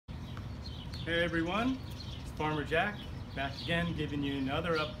Hey everyone, it's Farmer Jack, back again giving you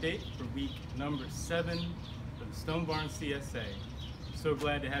another update for week number 7 for the Stone Barn CSA. I'm so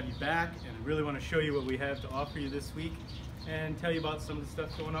glad to have you back, and I really want to show you what we have to offer you this week and tell you about some of the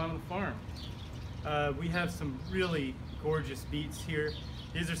stuff going on the farm. We have some really gorgeous beets here.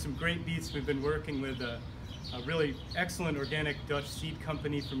 These are some great beets. We've been working with a really excellent organic Dutch seed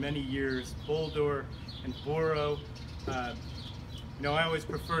company for many years, Boldor and Boro. You know, I always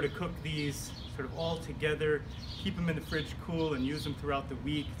prefer to cook these sort of all together, keep them in the fridge cool and use them throughout the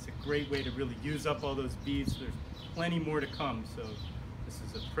week. It's a great way to really use up all those beets. There's plenty more to come, so this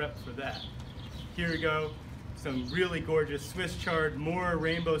is a prep for that. Here we go, some really gorgeous Swiss chard, more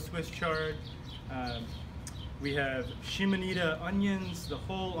rainbow Swiss chard. We have Shimonita onions. The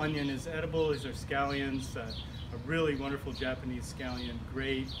whole onion is edible. These are scallions, a really wonderful Japanese scallion,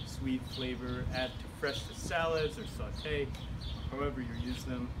 great sweet flavor. Add fresh to salads or saute, however you use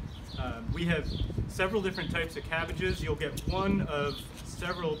them. We have several different types of cabbages. You'll get one of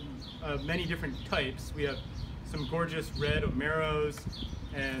many different types. We have some gorgeous red Omeros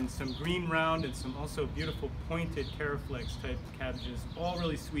and some green round and some also beautiful pointed Caraflex type cabbages. All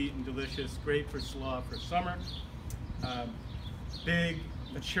really sweet and delicious, great for slaw for summer. Big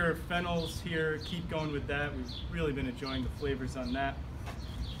mature fennels here, keep going with that. We've really been enjoying the flavors on that.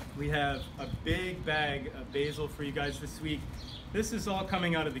 We have a big bag of basil for you guys this week. This is all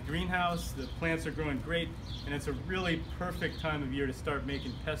coming out of the greenhouse. The plants are growing great, and it's a really perfect time of year to start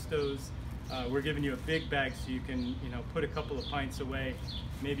making pestos. We're giving you a big bag so you can, put a couple of pints away,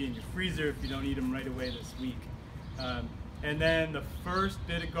 maybe in your freezer if you don't eat them right away this week. And then the first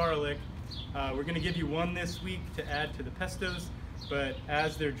bit of garlic, we're going to give you one this week to add to the pestos, but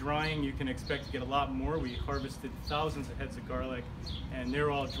as they're drying, you can expect to get a lot more. We harvested thousands of heads of garlic, and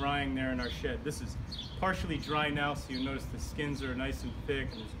they're all drying there in our shed. This is partially dry now, so you notice the skins are nice and thick,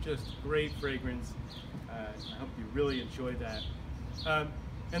 and there's just great fragrance. I hope you really enjoy that.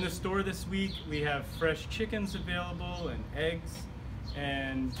 In the store this week, we have fresh chickens available and eggs,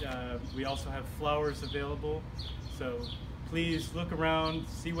 and we also have flowers available. So please look around,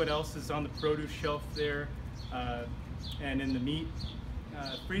 see what else is on the produce shelf there, and in the meat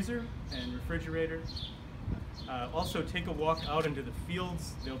freezer and refrigerator. Also take a walk out into the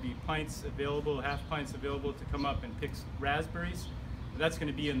fields. There'll be pints available, half pints available to come up and pick raspberries. That's going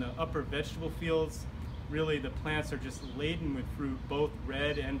to be in the upper vegetable fields. Really, the plants are just laden with fruit. Both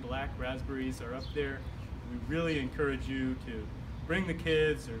red and black raspberries are up there. We really encourage you to bring the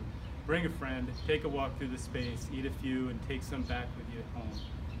kids or bring a friend, take a walk through the space, eat a few, and take some back with you at home.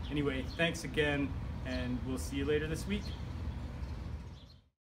 Anyway, thanks again, and we'll see you later this week.